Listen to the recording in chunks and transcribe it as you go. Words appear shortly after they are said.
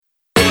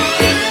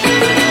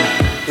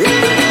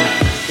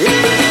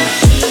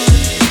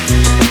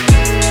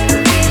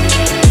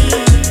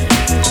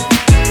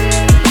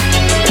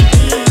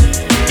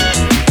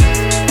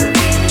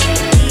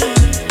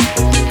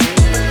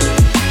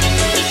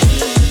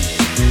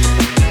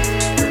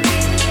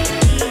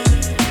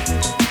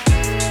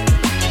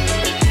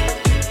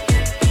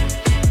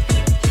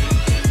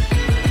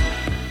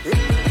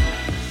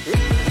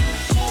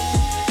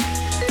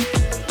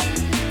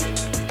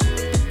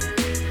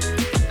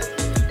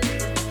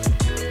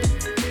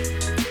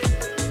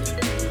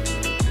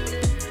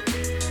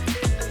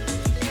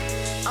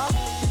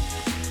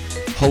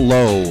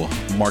Hello,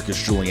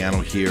 Marcus Giuliano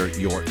here,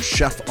 your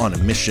chef on a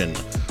mission.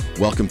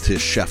 Welcome to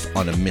Chef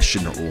on a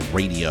Mission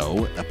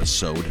Radio,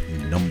 episode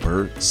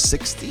number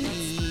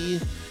 60.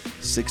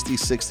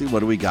 60. What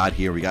do we got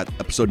here? We got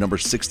episode number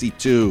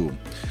 62.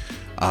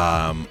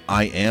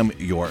 I am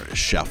your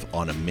chef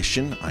on a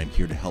mission. I'm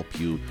here to help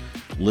you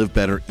live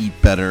better, eat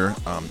better,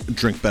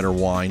 drink better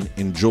wine,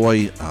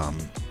 enjoy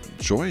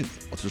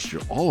just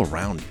your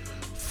all-around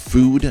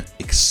food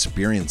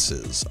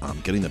experiences,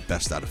 getting the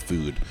best out of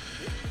food.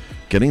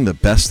 Getting the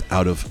best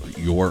out of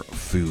your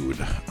food.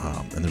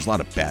 And there's a lot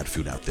of bad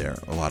food out there,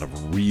 a lot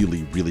of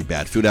really, really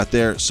bad food out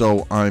there.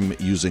 So I'm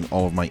using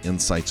all of my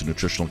insights and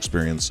nutritional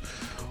experience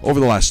over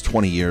the last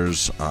 20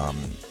 years,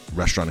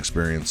 restaurant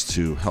experience,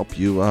 to help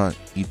you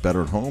eat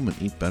better at home and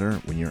eat better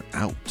when you're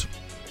out.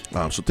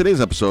 So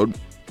today's episode,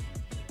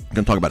 I'm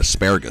going to talk about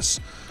asparagus.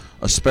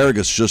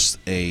 Asparagus, just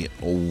a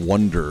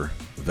wonder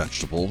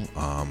vegetable,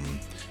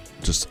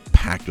 just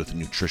packed with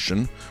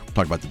nutrition. We'll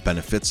talk about the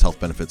benefits, health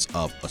benefits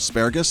of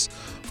asparagus.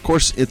 Of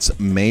course, it's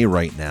May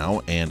right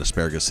now, and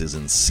asparagus is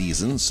in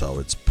season, so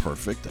it's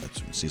perfect.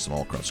 It's in season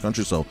all across the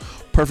country, so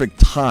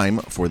perfect time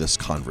for this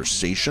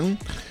conversation.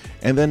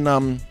 And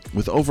then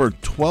with over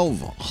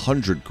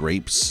 1,200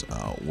 grapes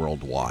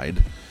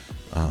worldwide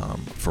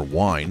for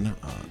wine,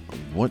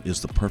 what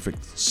is the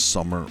perfect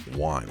summer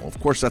wine? Well, of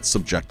course, that's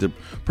subjective.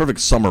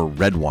 Perfect summer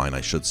red wine, I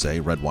should say.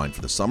 Red wine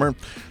for the summer.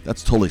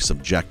 That's totally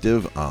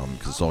subjective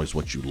because it's always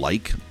what you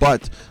like.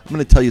 But I'm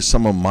going to tell you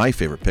some of my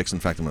favorite picks. In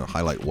fact, I'm going to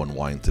highlight one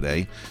wine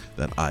today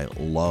that I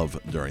love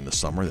during the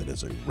summer. That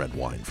is a red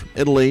wine from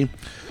Italy.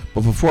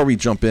 But before we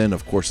jump in,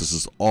 of course, this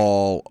is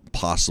all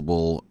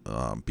possible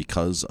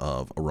because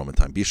of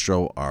Aromatime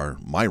Bistro,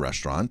 my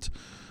restaurant,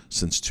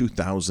 since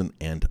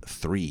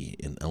 2003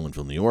 in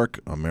Ellenville, New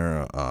York.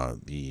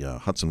 The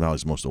Hudson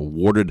Valley's most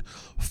awarded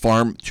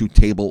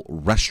farm-to-table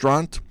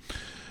restaurant.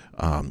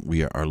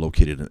 We are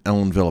located in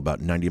Ellenville,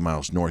 about 90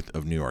 miles north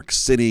of New York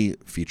City,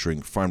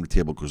 featuring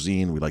farm-to-table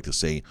cuisine. We like to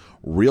say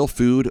real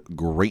food,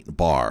 great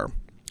bar.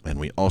 And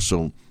we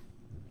also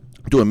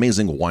do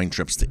amazing wine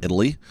trips to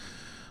Italy,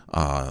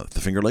 the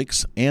Finger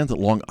Lakes, and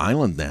Long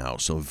Island now.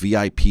 So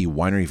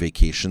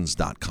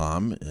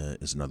VIPWineryVacations.com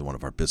is another one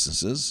of our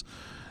businesses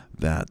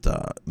that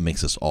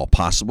makes this all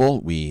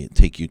possible. We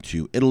take you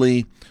to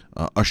Italy,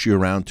 usher you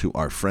around to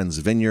our friends'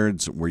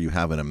 vineyards, where you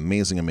have an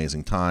amazing,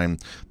 amazing time.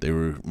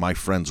 My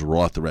friends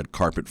roll out the red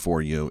carpet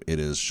for you. It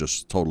is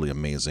just totally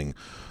amazing,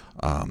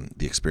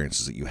 the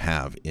experiences that you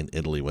have in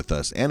Italy with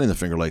us, and in the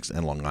Finger Lakes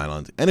and Long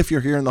Island. And if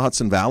you're here in the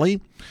Hudson Valley,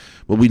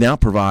 well, we now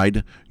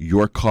provide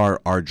Your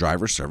Car, Our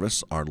Driver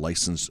service. Our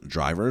licensed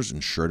drivers,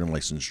 insured and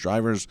licensed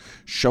drivers,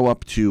 show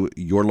up to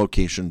your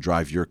location,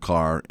 drive your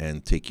car,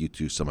 and take you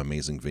to some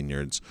amazing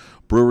vineyards,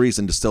 breweries,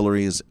 and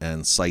distilleries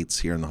and sites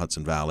here in the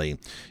Hudson Valley.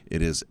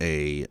 It is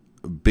a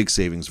big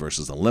savings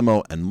versus a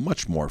limo and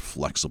much more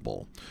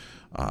flexible.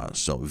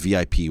 So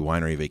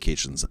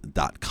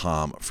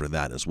VIPWineryVacations.com for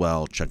that as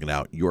well. Check it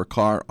out. Your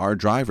Car, Our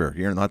Driver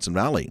here in the Hudson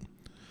Valley.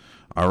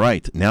 All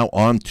right, now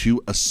on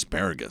to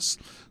asparagus.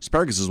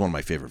 Asparagus is one of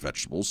my favorite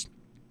vegetables.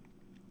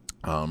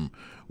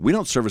 We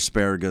don't serve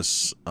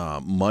asparagus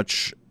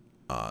much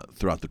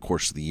throughout the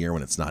course of the year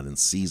when it's not in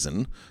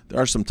season. There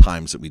are some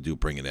times that we do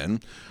bring it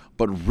in,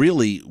 but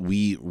really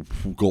we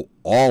go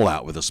all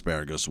out with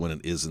asparagus when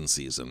it is in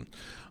season.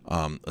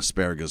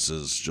 Asparagus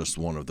is just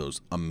one of those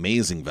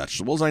amazing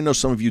vegetables. I know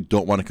some of you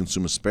don't want to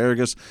consume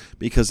asparagus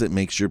because it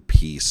makes your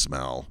pee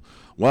smell.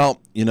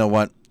 Well, you know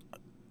what?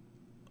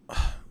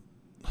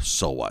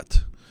 So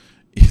what?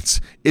 It's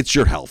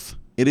your health.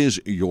 It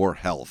is your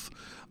health.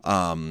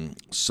 And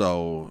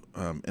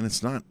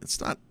it's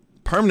not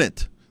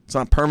permanent. It's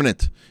not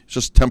permanent. It's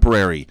just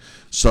temporary.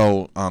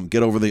 So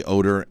get over the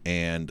odor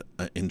and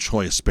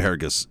enjoy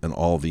asparagus and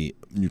all the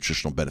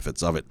nutritional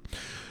benefits of it.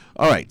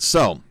 All right,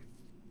 so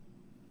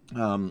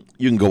you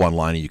can go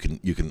online and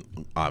you can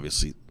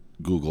obviously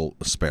Google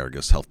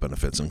asparagus health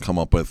benefits and come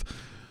up with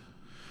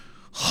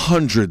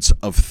hundreds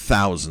of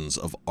thousands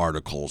of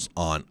articles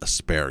on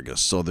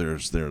asparagus. So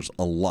there's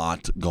a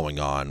lot going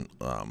on.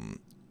 I'm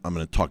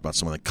going to talk about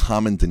some of the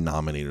common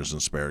denominators in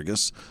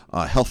asparagus.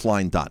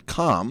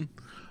 Healthline.com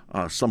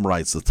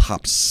summarized the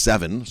top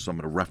 7. So I'm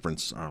going to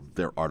reference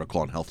their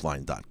article on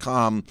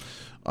Healthline.com.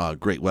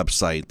 Great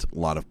website, a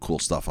lot of cool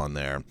stuff on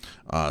there.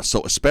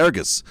 So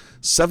asparagus,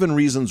 7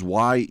 reasons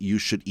why you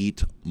should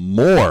eat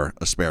more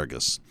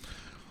asparagus.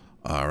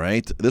 All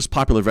right. This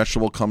popular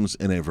vegetable comes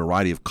in a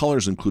variety of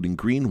colors, including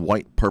green,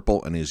 white,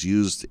 purple, and is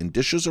used in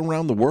dishes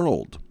around the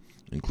world,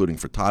 including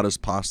frittatas,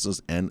 pastas,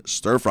 and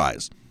stir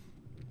fries.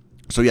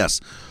 So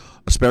yes,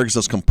 asparagus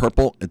does come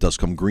purple. It does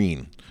come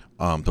green.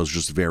 Those are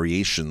just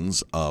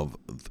variations of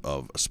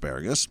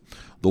asparagus.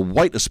 The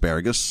white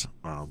asparagus,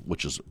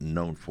 which is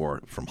known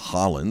from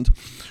Holland,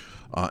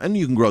 and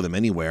you can grow them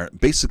anywhere.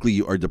 Basically,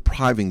 you are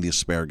depriving the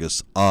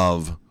asparagus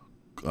of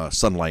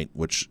sunlight,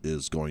 which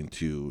is going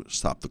to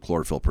stop the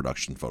chlorophyll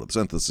production,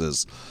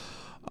 photosynthesis,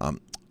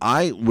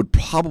 I would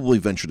probably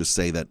venture to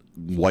say that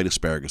white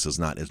asparagus is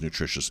not as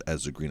nutritious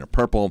as the green or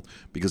purple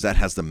because that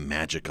has the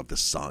magic of the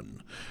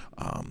sun.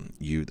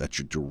 That's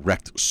your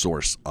direct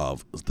source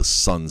of the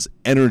sun's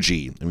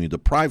energy. And when you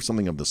deprive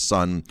something of the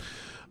sun,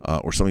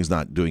 or something's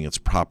not doing its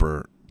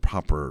proper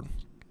proper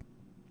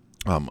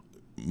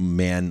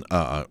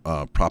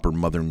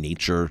Mother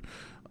Nature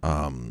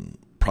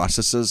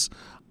processes,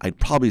 I'd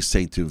probably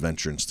say to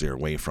venture and steer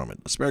away from it.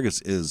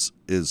 Asparagus is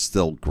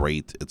still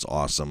great. It's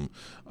awesome.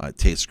 It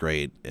tastes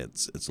great.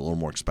 It's a little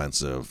more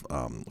expensive.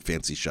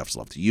 Fancy chefs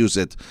love to use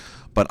it,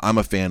 but I'm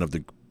a fan of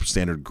the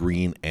standard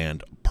green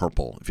and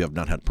purple. If you have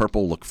not had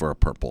purple, look for a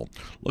purple.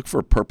 Look for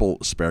a purple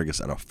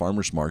asparagus at a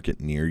farmer's market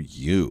near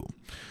you.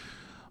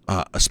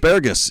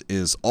 Asparagus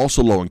is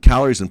also low in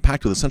calories and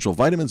packed with essential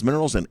vitamins,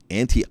 minerals, and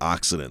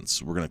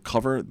antioxidants. We're going to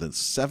cover the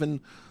 7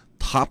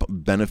 top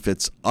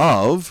benefits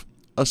of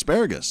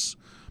asparagus.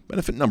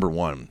 Benefit number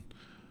 1,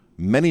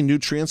 many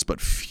nutrients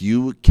but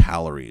few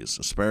calories.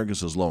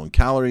 Asparagus is low in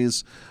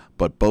calories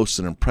but boasts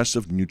an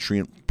impressive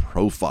nutrient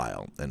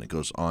profile. And it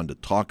goes on to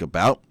talk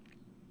about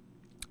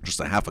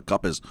just half a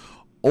cup of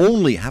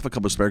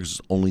asparagus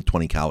is only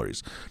 20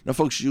 calories. Now,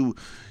 folks, you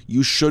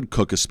should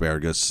cook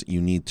asparagus. You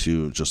need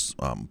to just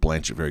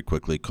blanch it very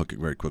quickly, cook it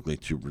very quickly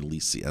to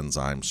release the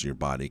enzymes so your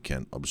body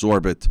can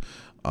absorb it,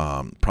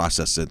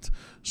 process it.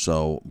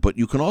 So, but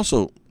you can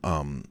also,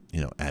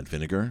 add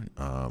vinegar,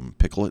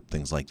 pickle it,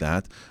 things like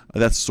that.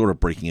 That's sort of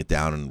breaking it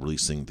down and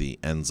releasing the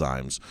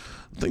enzymes.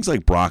 Things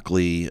like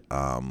broccoli,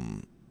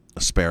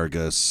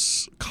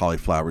 asparagus,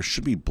 cauliflower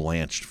should be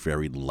blanched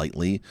very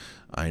lightly.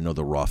 I know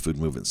the raw food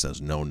movement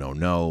says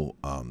no,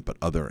 but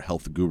other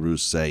health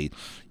gurus say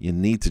you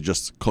need to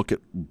just cook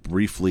it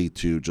briefly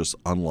to just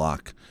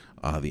unlock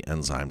the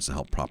enzymes to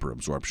help proper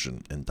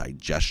absorption and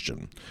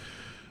digestion.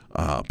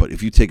 But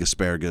if you take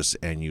asparagus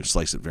and you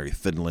slice it very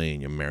thinly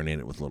and you marinate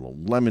it with a little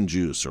lemon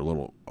juice or a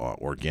little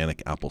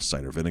organic apple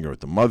cider vinegar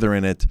with the mother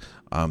in it,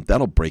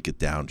 that'll break it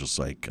down just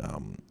like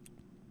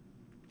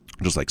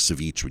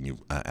ceviche. When you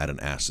add an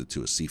acid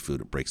to a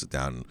seafood, it breaks it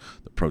down,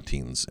 the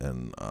proteins,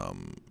 and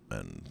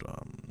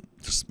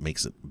just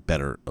makes it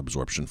better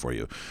absorption for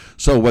you.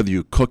 So whether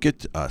you cook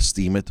it,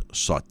 steam it,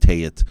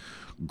 saute it,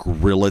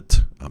 grill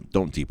it,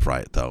 don't deep fry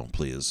it though,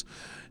 please.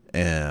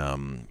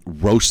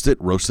 Roast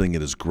it. Roasting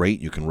it is great.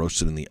 You can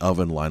roast it in the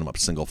oven, line them up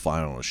single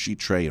file on a sheet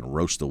tray, and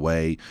roast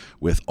away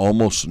with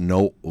almost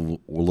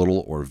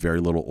little or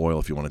very little oil.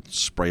 If you want to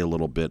spray a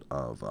little bit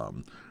of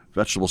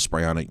vegetable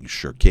spray on it, you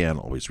sure can.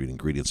 Always read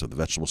ingredients of the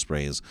vegetable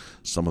sprays.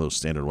 Some of those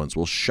standard ones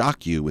will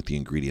shock you with the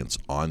ingredients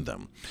on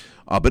them.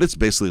 But it's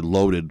basically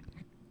loaded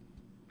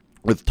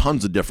with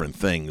tons of different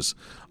things.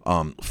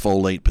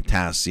 Folate,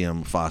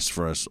 potassium,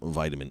 phosphorus,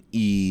 vitamin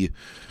E,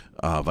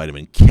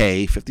 vitamin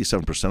K,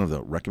 57% of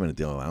the recommended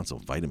daily allowance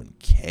of vitamin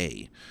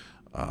K,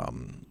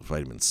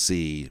 vitamin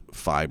C,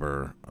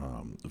 fiber,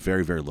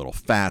 very, very little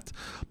fat.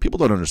 People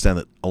don't understand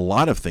that a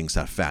lot of things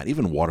have fat.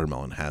 Even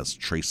watermelon has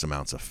trace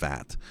amounts of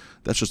fat.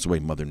 That's just the way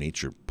Mother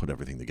Nature put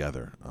everything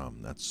together.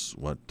 That's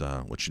what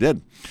she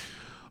did.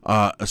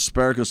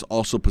 Asparagus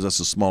also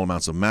possesses small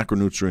amounts of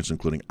macronutrients,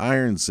 including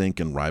iron, zinc,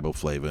 and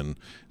riboflavin.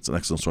 It's an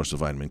excellent source of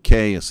vitamin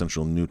K,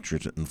 essential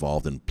nutrient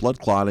involved in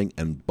blood clotting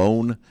and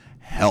bone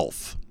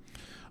health.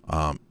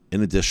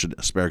 In addition,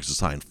 asparagus is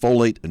high in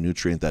folate, a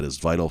nutrient that is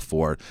vital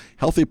for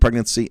healthy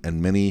pregnancy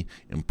and many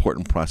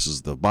important processes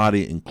of the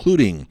body,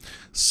 including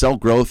cell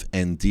growth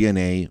and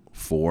DNA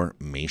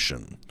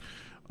formation.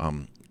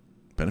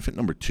 Benefit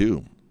number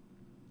 2,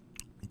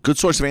 good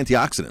source of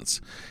antioxidants.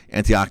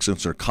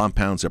 Antioxidants are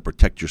compounds that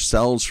protect your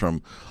cells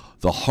from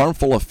the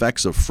harmful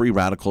effects of free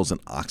radicals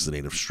and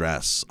oxidative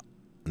stress.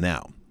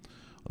 Now,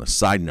 on a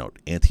side note,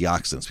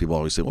 antioxidants, people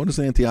always say, what is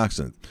an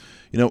antioxidant?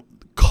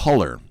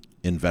 Color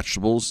in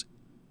vegetables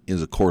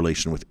is a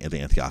correlation with the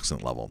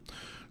antioxidant level.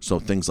 So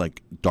things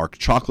like dark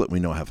chocolate we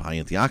know have high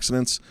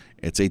antioxidants.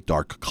 It's a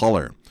dark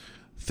color.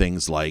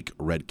 Things like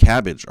red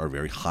cabbage are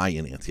very high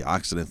in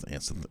antioxidants,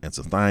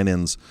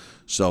 anthocyanins.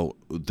 So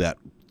that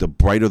the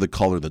brighter the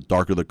color, the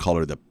darker the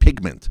color, the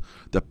pigment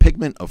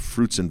of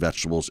fruits and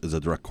vegetables is a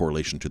direct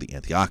correlation to the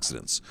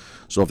antioxidants.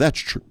 So if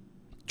that's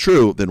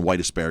true, then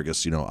white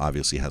asparagus,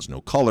 obviously has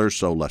no color,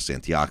 so less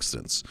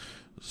antioxidants.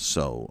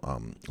 So,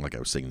 like I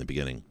was saying in the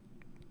beginning,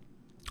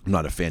 I'm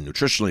not a fan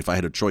nutritionally. If I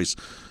had a choice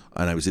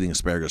and I was eating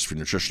asparagus for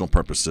nutritional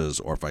purposes,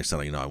 or if I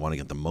said, I want to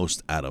get the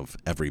most out of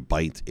every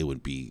bite, it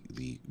would be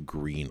the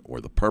green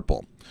or the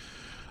purple.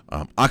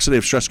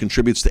 Oxidative stress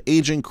contributes to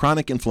aging,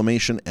 chronic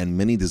inflammation, and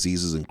many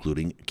diseases,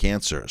 including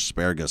cancer.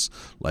 Asparagus,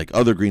 like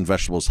other green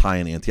vegetables, high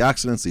in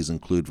antioxidants. These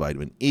include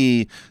vitamin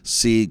E,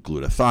 C,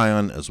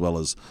 glutathione, as well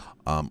as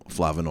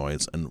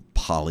flavonoids and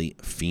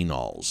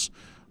polyphenols.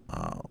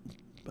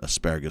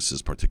 Asparagus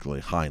is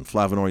particularly high in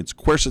flavonoids,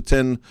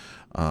 quercetin,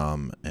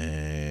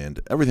 and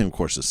everything, of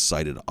course, is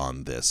cited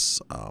on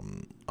this,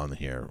 on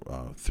here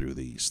through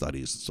the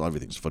studies. So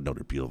everything's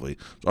footnoted beautifully.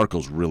 The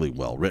article's really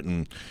well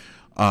written.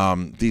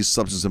 These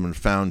substances have been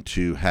found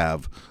to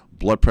have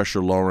blood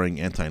pressure lowering,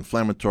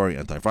 anti-inflammatory,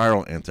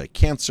 antiviral,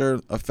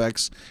 anti-cancer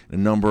effects in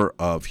a number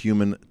of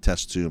human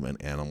test tube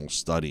and animal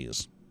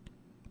studies.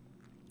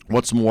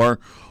 What's more,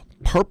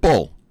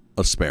 purple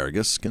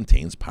asparagus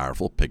contains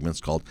powerful pigments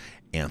called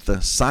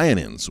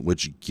anthocyanins,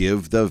 which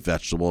give the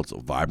vegetable its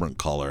vibrant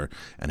color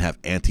and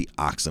have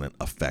antioxidant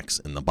effects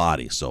in the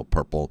body. So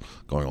purple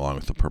going along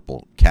with the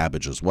purple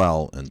cabbage as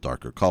well, and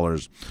darker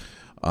colors.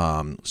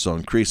 So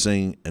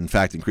increasing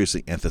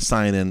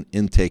anthocyanin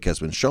intake has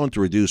been shown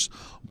to reduce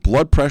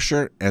blood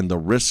pressure and the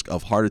risk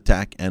of heart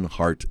attack and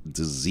heart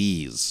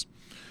disease.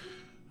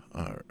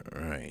 All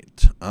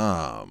right.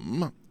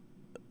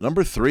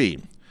 Number 3.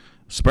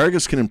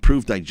 Asparagus can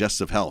improve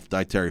digestive health.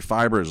 Dietary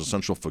fiber is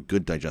essential for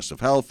good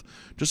digestive health.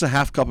 Just a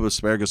half cup of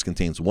asparagus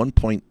contains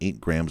 1.8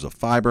 grams of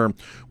fiber,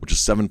 which is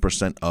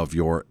 7% of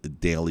your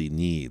daily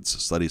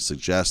needs. Studies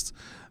suggest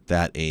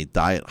that a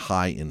diet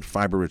high in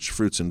fiber-rich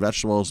fruits and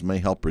vegetables may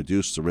help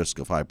reduce the risk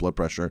of high blood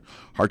pressure,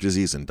 heart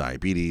disease, and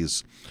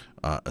diabetes.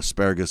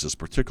 Asparagus is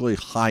particularly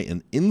high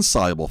in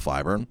insoluble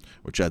fiber,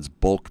 which adds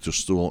bulk to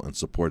stool and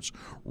supports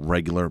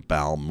regular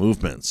bowel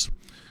movements.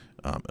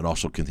 It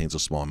also contains a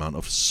small amount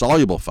of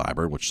soluble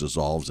fiber, which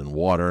dissolves in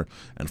water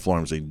and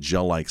forms a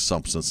gel-like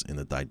substance in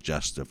the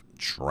digestive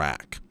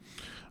tract.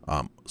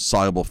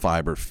 Soluble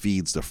fiber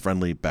feeds the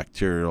friendly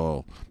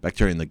bacteria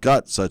in the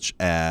gut, such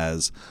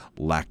as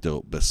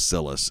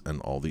lactobacillus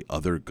and all the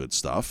other good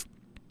stuff.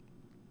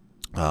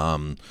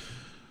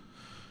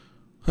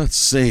 Let's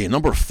see.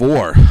 Number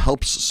 4,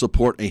 helps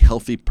support a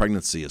healthy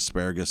pregnancy.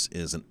 Asparagus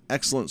is an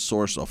excellent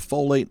source of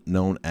folate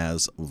known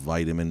as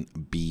vitamin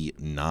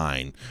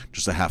B9.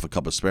 Just a half a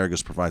cup of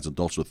asparagus provides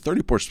adults with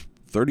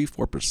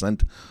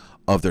 34%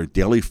 of their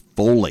daily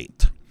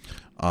folate.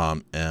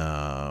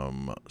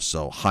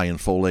 So high in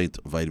folate,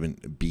 vitamin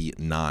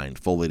B9.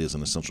 Folate is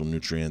an essential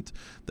nutrient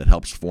that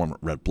helps form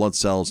red blood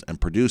cells and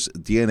produce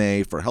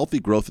DNA for healthy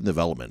growth and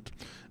development,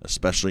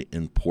 especially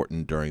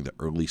important during the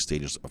early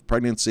stages of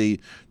pregnancy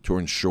to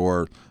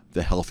ensure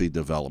the healthy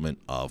development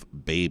of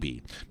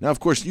baby. Now, of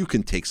course, you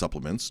can take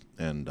supplements,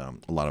 and a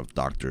lot of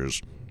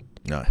doctors,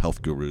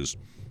 health gurus,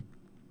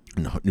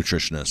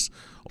 nutritionists,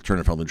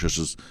 alternative health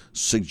nutritionists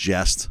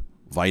suggest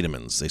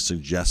vitamins. They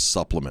suggest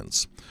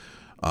supplements.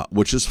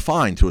 Which is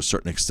fine to a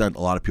certain extent. A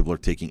lot of people are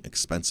taking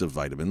expensive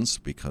vitamins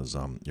because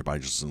your body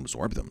just doesn't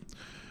absorb them.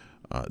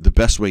 The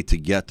best way to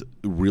get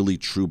really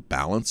true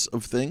balance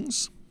of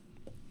things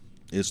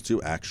is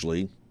to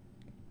actually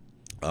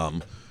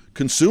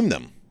consume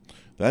them.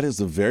 That is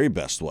the very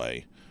best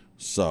way.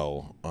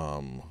 So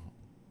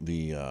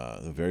the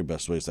very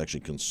best way is to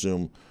actually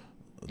consume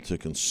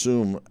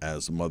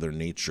as Mother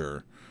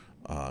Nature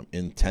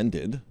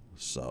intended.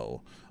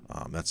 So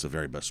that's the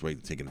very best way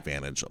to take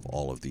advantage of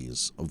all of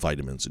these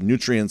vitamins and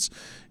nutrients,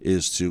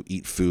 is to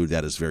eat food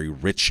that is very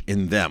rich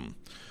in them.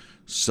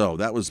 So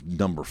that was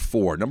number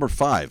 4. Number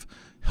 5,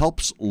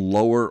 helps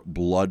lower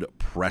blood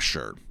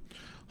pressure.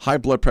 High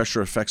blood pressure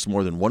affects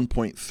more than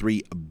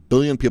 1.3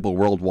 billion people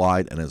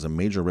worldwide and is a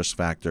major risk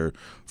factor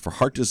for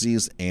heart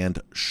disease and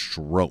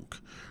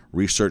stroke.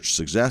 Research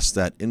suggests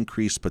that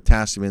increased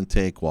potassium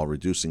intake while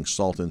reducing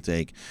salt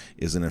intake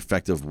is an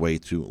effective way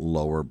to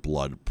lower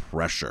blood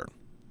pressure.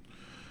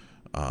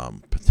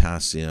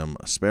 Potassium.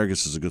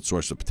 Asparagus is a good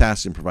source of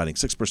potassium, providing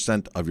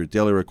 6% of your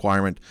daily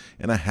requirement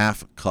in a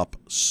half cup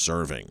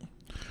serving.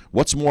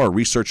 What's more,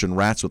 research in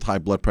rats with high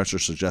blood pressure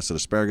suggests that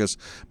asparagus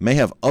may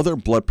have other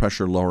blood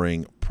pressure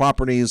lowering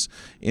properties.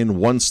 In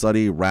one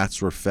study, rats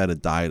were fed a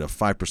diet of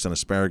 5%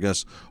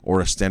 asparagus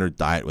or a standard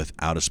diet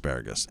without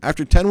asparagus.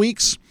 After 10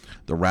 weeks,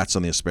 the rats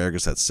on the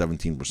asparagus had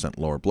 17%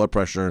 lower blood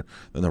pressure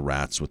than the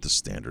rats with the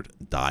standard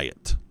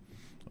diet.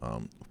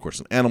 Of course,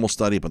 an animal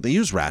study, but they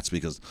use rats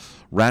because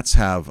rats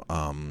have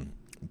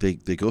they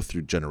go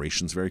through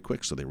generations very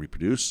quick, so they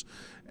reproduce,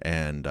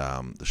 and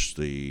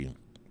the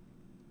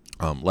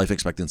life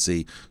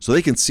expectancy, so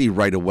they can see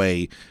right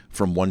away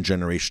from 1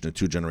 generation to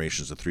 2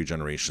 generations to 3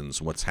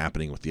 generations what's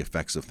happening with the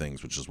effects of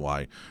things, which is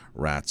why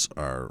rats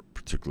are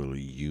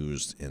particularly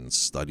used in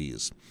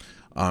studies.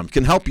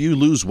 Can help you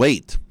lose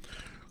weight.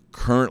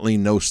 Currently,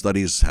 no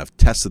studies have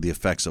tested the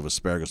effects of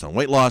asparagus on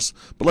weight loss,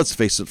 but let's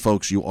face it,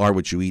 folks, you are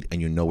what you eat,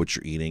 and you know what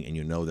you're eating, and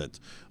you know that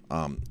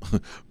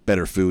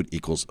better food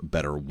equals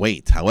better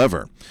weight.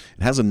 However,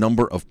 it has a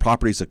number of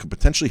properties that could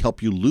potentially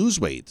help you lose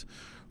weight.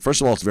 First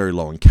of all, it's very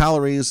low in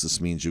calories. This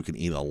means you can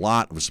eat a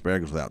lot of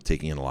asparagus without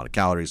taking in a lot of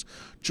calories.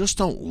 Just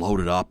don't load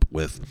it up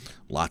with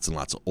lots and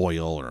lots of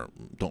oil, or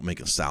don't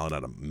make a salad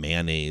out of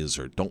mayonnaise,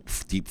 or don't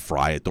deep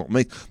fry it. Don't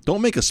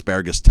make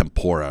asparagus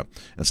tempura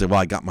and say, well,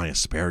 I got my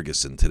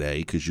asparagus in today,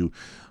 because you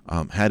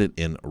had it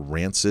in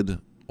rancid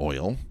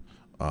oil,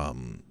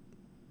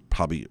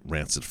 probably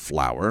rancid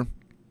flour,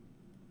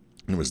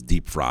 and it was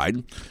deep fried,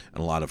 and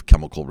a lot of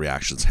chemical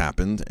reactions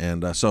happened.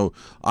 And so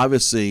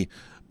obviously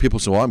people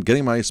say, well, I'm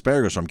getting my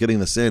asparagus, or I'm getting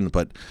this in.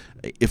 But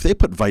if they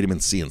put vitamin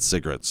C in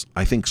cigarettes,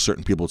 I think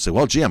certain people would say,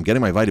 well, gee, I'm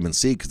getting my vitamin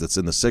C because it's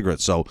in the cigarette,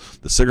 so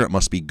the cigarette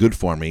must be good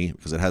for me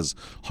because it has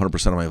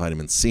 100% of my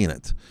vitamin C in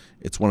it.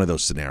 It's one of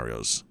those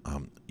scenarios.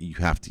 You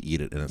have to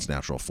eat it in its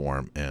natural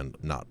form and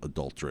not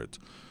adulterate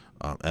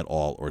at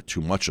all or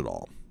too much at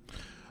all.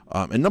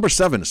 And number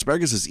 7,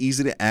 asparagus is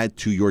easy to add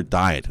to your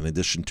diet. In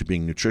addition to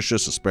being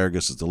nutritious,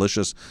 asparagus is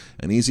delicious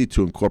and easy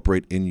to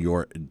incorporate in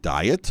your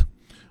diet.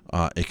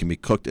 It can be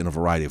cooked in a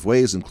variety of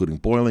ways, including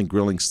boiling,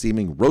 grilling,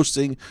 steaming,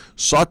 roasting,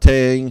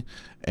 sautéing,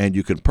 and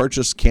you can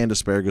purchase canned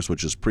asparagus,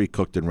 which is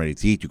pre-cooked and ready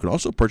to eat. You can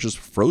also purchase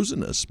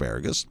frozen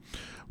asparagus,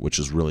 which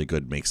is really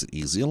good, makes it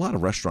easy. A lot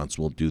of restaurants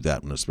will do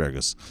that when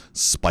asparagus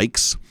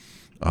spikes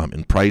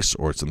in price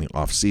or it's in the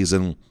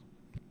off-season.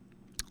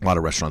 A lot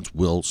of restaurants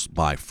will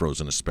buy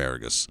frozen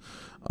asparagus.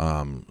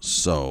 But,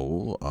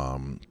 people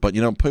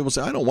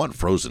say, I don't want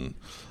frozen.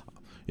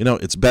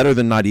 It's better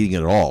than not eating it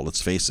at all.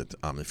 Let's face it.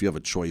 If you have a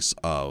choice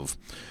of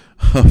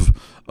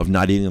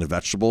not eating a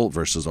vegetable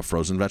versus a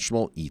frozen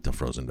vegetable, eat the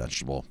frozen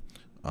vegetable.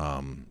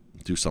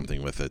 Do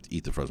something with it.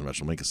 Eat the frozen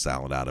vegetable. Make a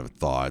salad out of it.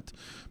 Thaw it.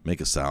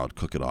 Make a salad.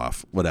 Cook it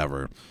off.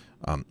 Whatever.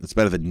 It's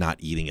better than not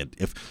eating it.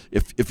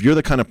 If you're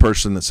the kind of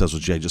person that says,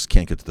 well, gee, I just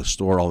can't get to the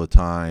store all the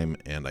time,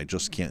 and I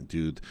just can't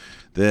do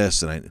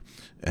this, and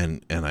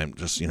I'm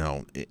just,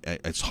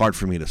 it's hard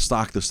for me to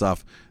stock the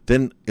stuff,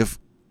 then if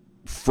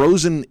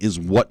frozen is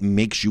what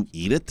makes you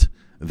eat it,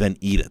 then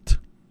eat it.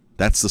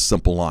 That's the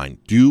simple line.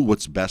 Do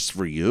what's best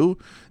for you,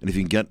 and if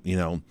you can get,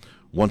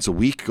 once a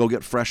week, go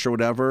get fresh or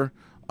whatever,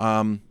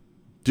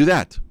 do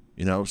that.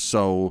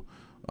 So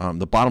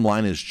the bottom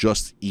line is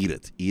just eat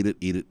it. Eat it,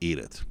 eat it, eat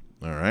it.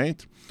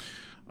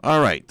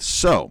 All right.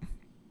 So,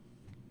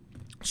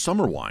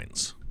 summer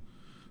wines.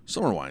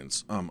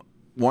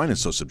 Wine is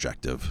so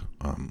subjective.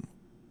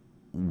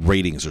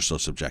 Ratings are so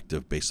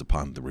subjective based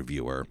upon the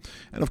reviewer.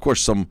 And, of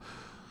course,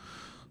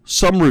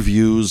 some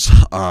reviews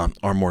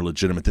are more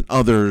legitimate than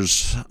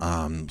others.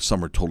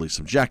 Some are totally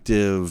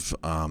subjective.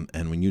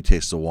 And when you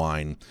taste a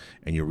wine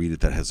and you read it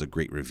that has a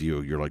great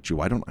review, you're like, gee,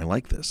 why don't I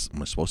like this?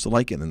 Am I supposed to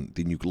like it? And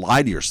then you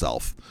lie to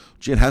yourself.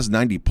 Gee, it has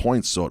 90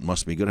 points, so it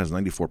must be good. It has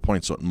 94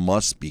 points, so it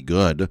must be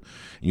good. And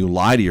you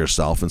lie to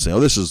yourself and say, oh,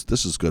 this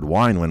is good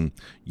wine, when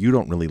you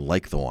don't really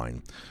like the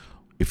wine.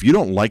 If you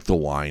don't like the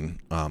wine,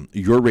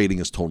 your rating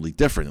is totally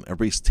different, and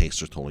everybody's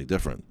tastes are totally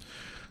different.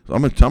 So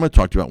I'm going to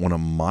talk to you about one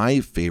of my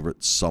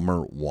favorite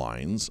summer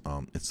wines.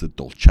 It's the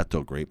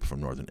Dolcetto grape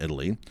from northern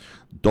Italy.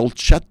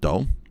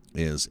 Dolcetto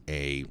is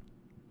a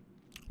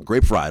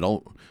grape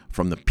varietal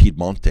from the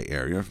Piedmonte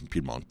area, from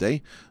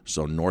Piedmonte,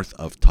 so north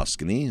of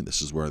Tuscany.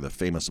 This is where the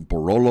famous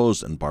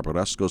Barolos and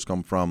Barbarescos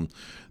come from,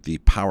 the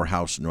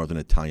powerhouse northern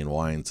Italian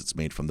wines. It's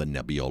made from the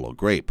Nebbiolo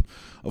grape.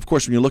 Of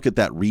course, when you look at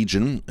that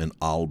region, in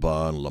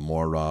Alba and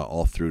Lamora,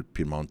 all through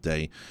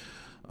Piedmonte,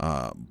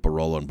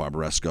 Barolo and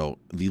Barbaresco,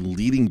 the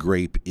leading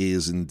grape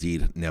is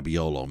indeed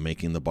Nebbiolo,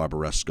 making the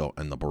Barbaresco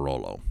and the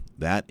Barolo.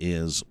 That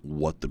is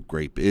what the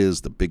grape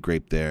is, the big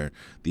grape there.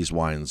 These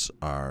wines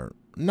are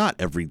not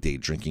everyday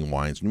drinking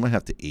wines. You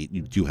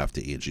do have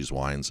to age these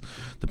wines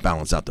to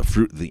balance out the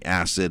fruit, the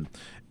acid,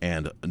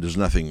 and there's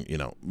nothing,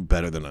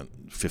 better than a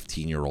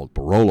 15-year-old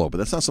Barolo, but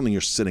that's not something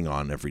you're sitting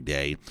on every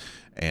day,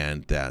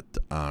 and that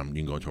you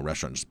can go into a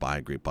restaurant and just buy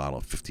a great bottle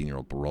of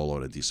 15-year-old Barolo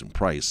at a decent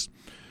price.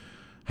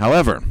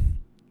 However,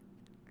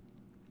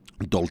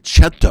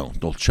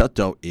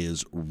 Dolcetto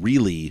is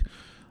really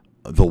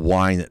the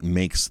wine that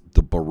makes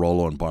the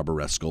Barolo and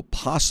Barbaresco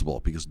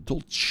possible, because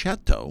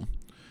Dolcetto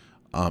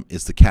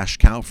is the cash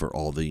cow for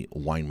all the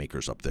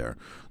winemakers up there.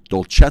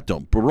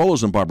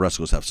 Barolos and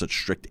Barbarescos have such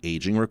strict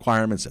aging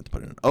requirements. You have to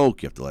put it in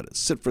oak. You have to let it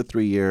sit for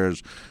 3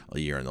 years, a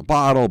year in the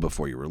bottle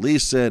before you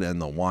release it,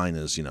 and the wine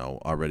is,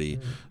 already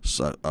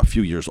a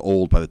few years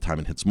old by the time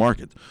it hits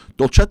market.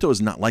 Dolcetto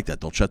is not like that.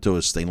 Dolcetto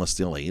is stainless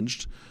steel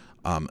aged,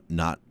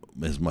 not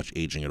as much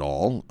aging at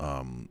all.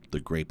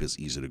 The grape is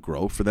easy to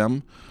grow for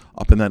them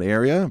up in that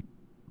area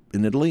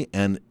in Italy,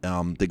 and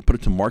they can put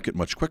it to market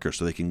much quicker,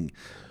 so they can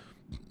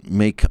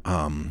make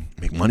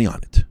money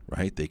on it,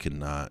 right? They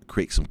can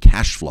create some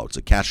cash flow. It's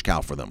a cash cow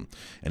for them,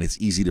 and it's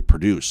easy to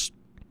produce.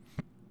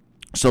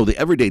 So the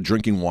everyday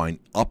drinking wine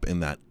up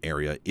in that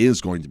area is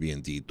going to be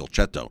indeed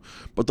Dolcetto.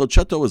 But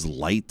Dolcetto is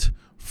light,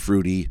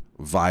 fruity,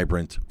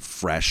 vibrant,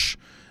 fresh,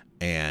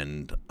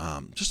 and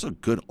just a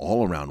good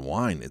all-around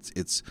wine.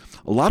 It's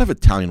a lot of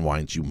Italian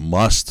wines. You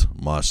must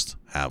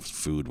have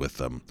food with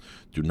them.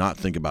 Do not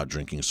think about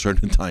drinking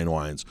certain Italian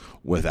wines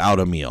without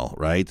a meal,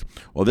 right?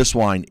 Well, this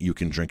wine, you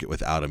can drink it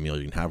without a meal.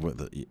 You can have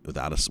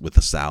it with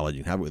a salad.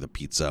 You can have it with a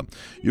pizza.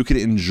 You can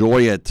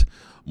enjoy it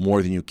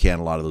more than you can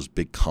a lot of those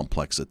big,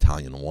 complex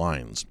Italian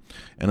wines.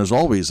 And as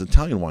always,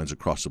 Italian wines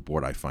across the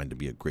board I find to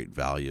be a great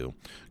value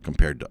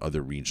compared to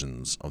other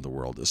regions of the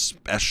world,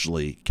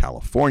 especially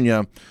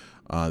California.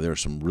 There are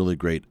some really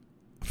great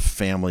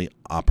family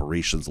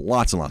operations,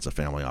 lots and lots of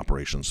family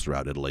operations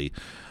throughout Italy.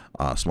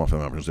 Small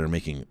family operations. They're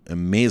making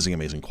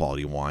amazing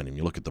quality wine, and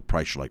you look at the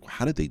price, you're like,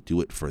 how did they do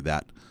it for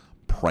that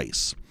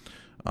price?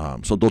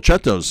 So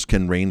Dolcettos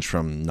can range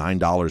from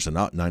 $9 and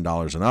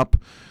up,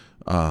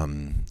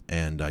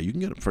 and you can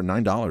get it for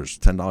 $9,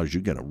 $10.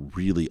 You get a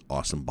really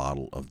awesome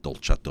bottle of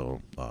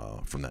Dolcetto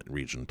from that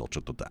region.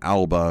 Dolcetto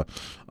d'Alba,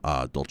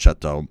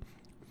 Dolcetto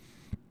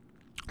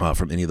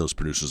from any of those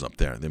producers up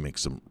there. They make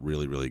some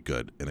really, really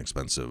good,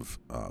 inexpensive,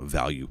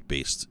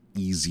 value-based,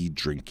 easy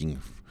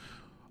drinking,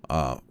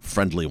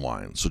 friendly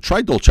wine. So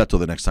try Dolcetto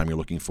the next time you're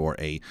looking for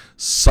a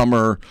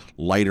summer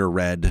lighter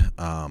red,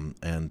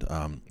 and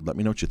let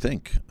me know what you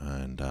think.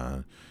 And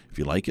if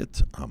you like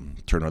it,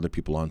 turn other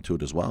people on to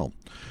it as well.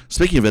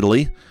 Speaking of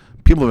Italy,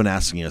 people have been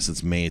asking us,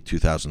 it's May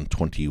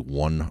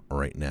 2021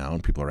 right now,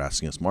 and people are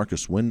asking us,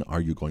 Marcus, when are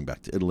you going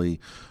back to Italy?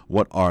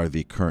 What are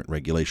the current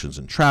regulations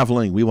in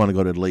traveling? We want to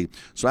go to Italy.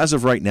 So as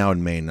of right now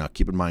in May, now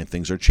keep in mind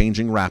things are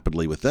changing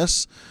rapidly with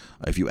this.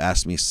 If you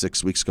asked me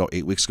 6 weeks ago,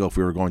 8 weeks ago if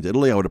we were going to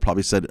Italy, I would have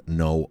probably said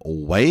no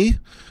way.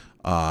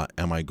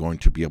 Am I going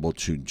to be able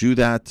to do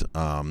that?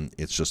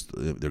 It's just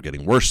they're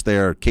getting worse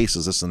there,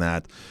 cases, this and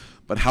that.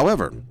 But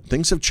however,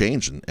 things have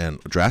changed and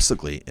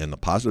drastically in the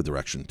positive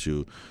direction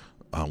to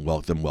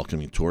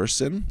welcoming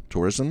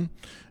tourism,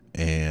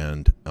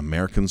 and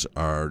Americans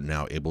are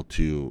now able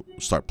to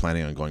start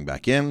planning on going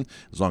back in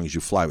as long as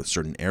you fly with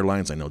certain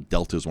airlines. I know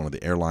Delta is one of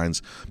the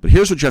airlines, but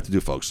here's what you have to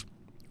do, folks.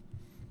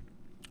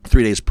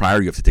 3 days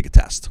prior, you have to take a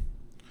test.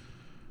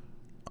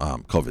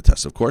 COVID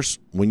test, of course.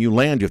 When you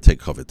land, you have to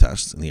take a COVID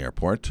test in the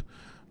airport.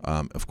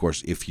 Of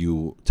course, if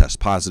you test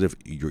positive,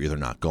 you're either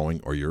not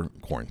going or you're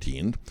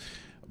quarantined.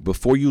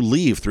 Before you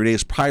leave, 3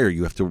 days prior,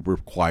 you have to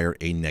require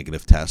a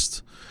negative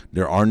test.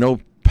 There are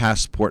no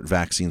passport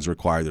vaccines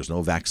required. There's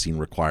no vaccine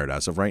required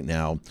as of right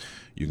now.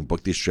 You can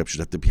book these trips. You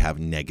have to have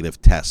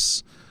negative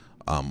tests.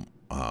 Have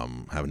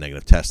a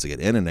negative test to get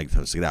in and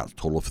negative test to get out. A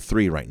total of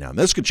 3 right now. And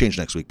this could change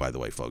next week, by the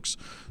way, folks.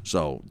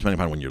 So depending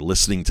upon when you're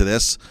listening to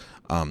this,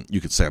 you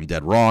could say I'm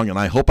dead wrong, and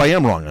I hope I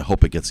am wrong. I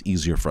hope it gets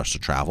easier for us to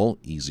travel,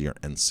 easier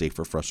and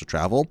safer for us to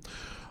travel,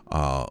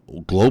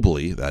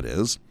 globally, that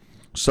is.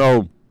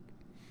 So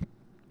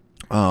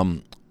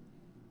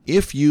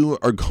if you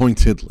are going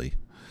to Italy,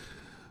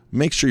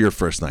 make sure your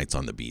first night's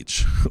on the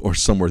beach or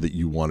somewhere that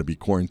you want to be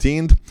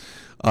quarantined.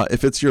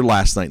 If it's your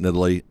last night in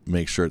Italy,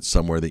 make sure it's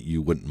somewhere that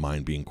you wouldn't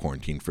mind being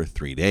quarantined for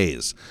 3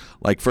 days.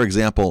 Like, for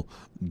example,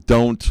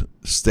 don't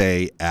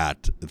stay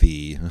at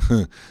the,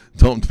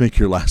 don't make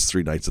your last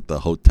 3 nights at the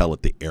hotel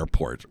at the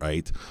airport,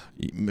 right?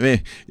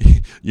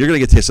 You're going to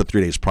get tested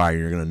 3 days prior,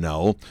 you're going to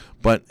know,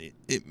 but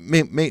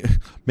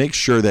make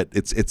sure that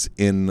it's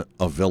in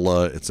a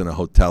villa, it's in a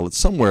hotel, it's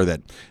somewhere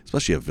that,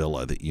 especially a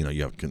villa, that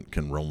you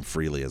can roam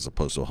freely, as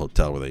opposed to a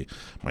hotel where they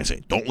might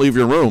say, don't leave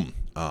your room.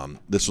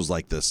 This was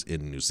like this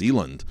in New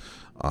Zealand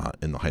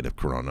in the height of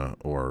Corona,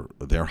 or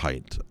their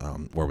height,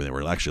 where they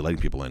were actually letting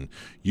people in.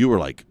 You were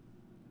like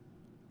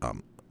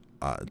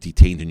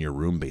detained in your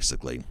room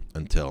basically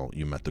until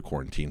you met the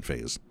quarantine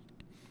phase.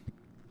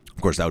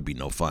 Of course, that would be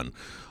no fun.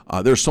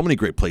 There's so many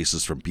great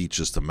places, from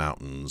beaches to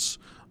mountains,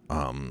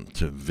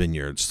 to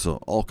vineyards, to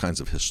all kinds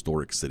of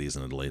historic cities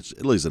in Italy.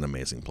 Italy's an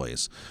amazing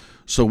place.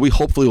 So we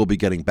hopefully will be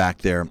getting back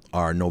there.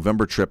 Our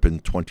November trip in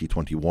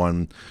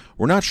 2021,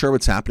 we're not sure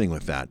what's happening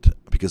with that,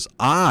 because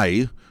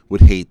I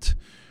would hate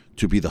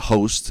to be the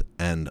host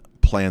and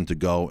plan to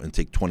go and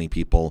take 20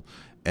 people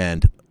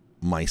and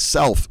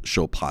myself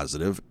show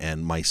positive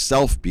and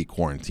myself be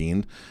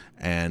quarantined,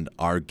 and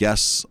our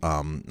guests,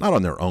 not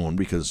on their own,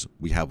 because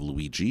we have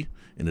Luigi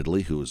in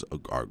Italy, who is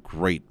our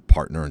great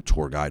partner and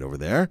tour guide over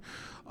there.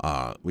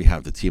 We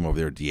have the team over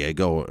there,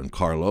 Diego and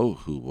Carlo,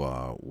 who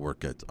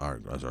work as our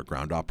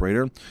ground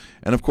operator.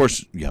 And, of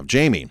course, you have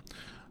Jamie.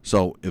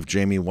 So if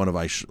Jamie, one of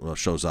us,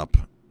 shows up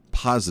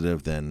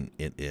positive, then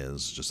it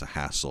is just a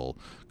hassle,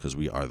 because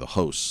we are the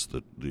hosts,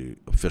 the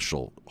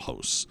official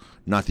hosts.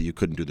 Not that you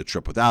couldn't do the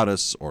trip without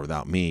us or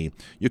without me.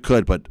 You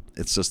could, but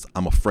it's just,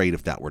 I'm afraid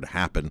if that were to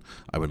happen,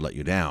 I would let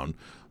you down.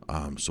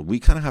 So we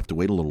kind of have to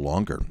wait a little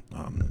longer.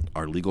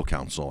 Our legal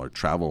counsel, our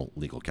travel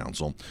legal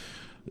counsel,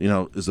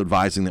 is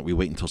advising that we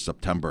wait until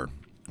September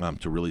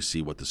to really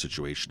see what the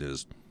situation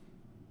is.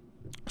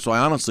 So I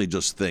honestly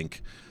just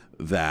think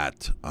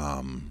that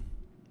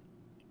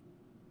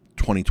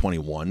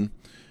 2021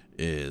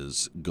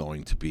 is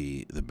going to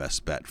be the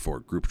best bet for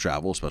group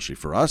travel, especially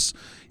for us.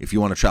 If you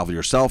want to travel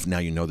yourself, now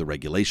you know the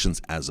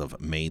regulations as of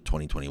May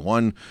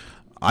 2021.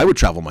 I would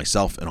travel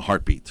myself in a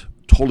heartbeat.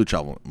 Totally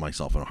travel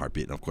myself in a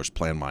heartbeat, and of course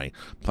plan my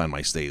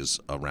stays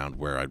around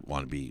where I'd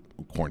want to be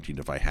quarantined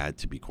if I had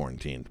to be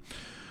quarantined.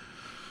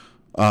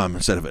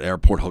 Instead of an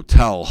airport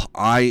hotel,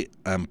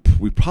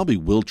 we probably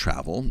will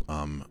travel,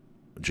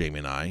 Jamie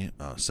and I,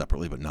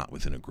 separately, but not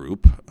within a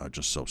group,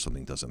 just so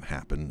something doesn't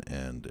happen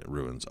and it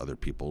ruins other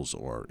people's,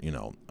 or,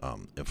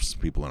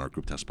 if people in our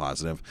group test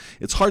positive.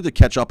 It's hard to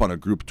catch up on a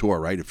group tour,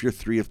 right? If you're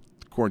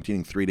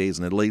quarantining 3 days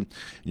in Italy, and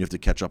you have to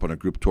catch up on a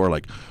group tour,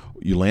 like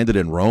you landed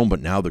in Rome,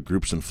 but now the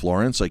group's in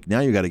Florence, like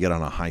now you got to get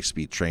on a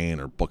high-speed train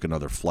or book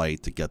another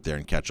flight to get there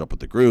and catch up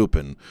with the group,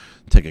 and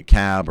take a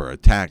cab or a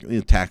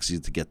taxi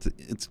to get to,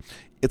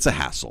 it's a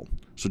hassle.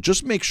 So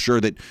just make sure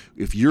that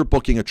if you're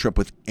booking a trip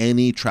with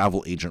any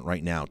travel agent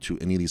right now to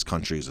any of these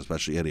countries,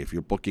 especially Italy, if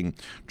you're booking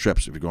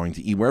trips, if you're going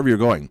to eat, wherever you're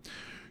going,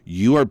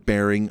 you are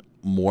bearing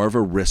more of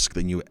a risk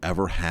than you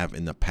ever have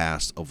in the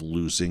past of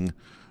losing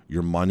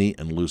your money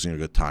and losing a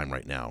good time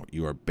right now.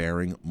 You are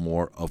bearing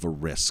more of a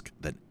risk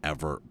than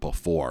ever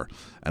before.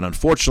 And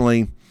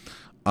unfortunately,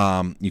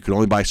 You can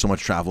only buy so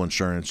much travel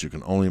insurance. You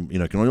can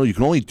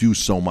only do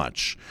so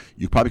much.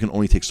 You probably can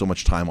only take so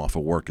much time off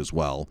of work as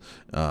well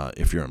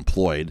if you're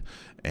employed.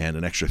 And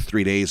an extra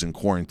 3 days in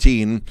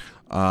quarantine.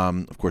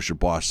 Of course, your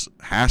boss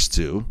has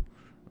to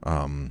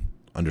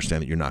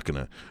understand that you're not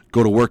going to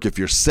go to work if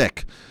you're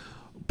sick.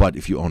 But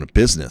if you own a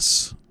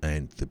business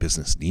and the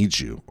business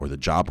needs you, or the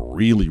job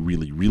really,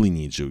 really, really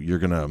needs you, you're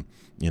going to,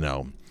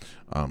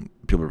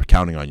 people are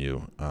counting on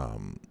you.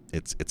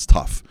 It's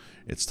tough.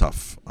 It's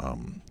tough.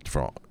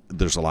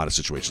 There's a lot of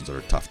situations that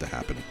are tough to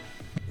happen.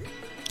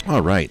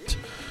 All right.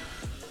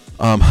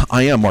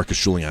 I am Marcus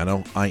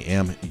Giuliano. I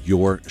am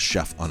your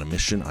chef on a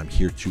mission. I'm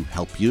here to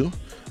help you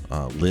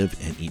live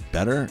and eat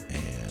better.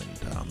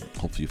 And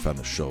hopefully you found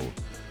the show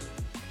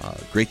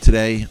great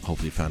today.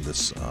 Hopefully you found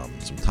this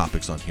some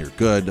topics on here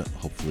good.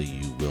 Hopefully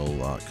you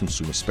will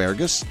consume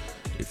asparagus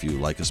if you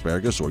like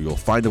asparagus, or you'll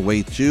find a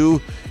way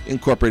to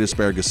incorporate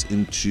asparagus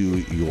into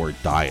your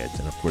diet.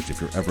 And of course, if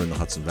you're ever in the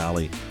Hudson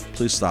Valley,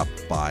 please stop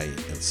by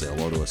and say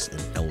hello to us in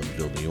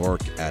Ellenville, New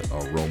York at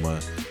Aroma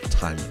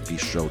Thyme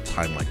Bistro,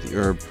 Thyme like the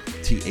herb,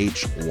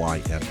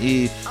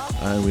 Thyme.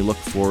 And we look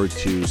forward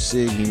to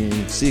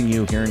seeing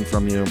you, hearing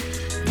from you,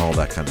 and all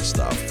that kind of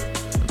stuff.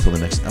 Until the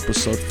next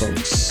episode,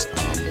 folks.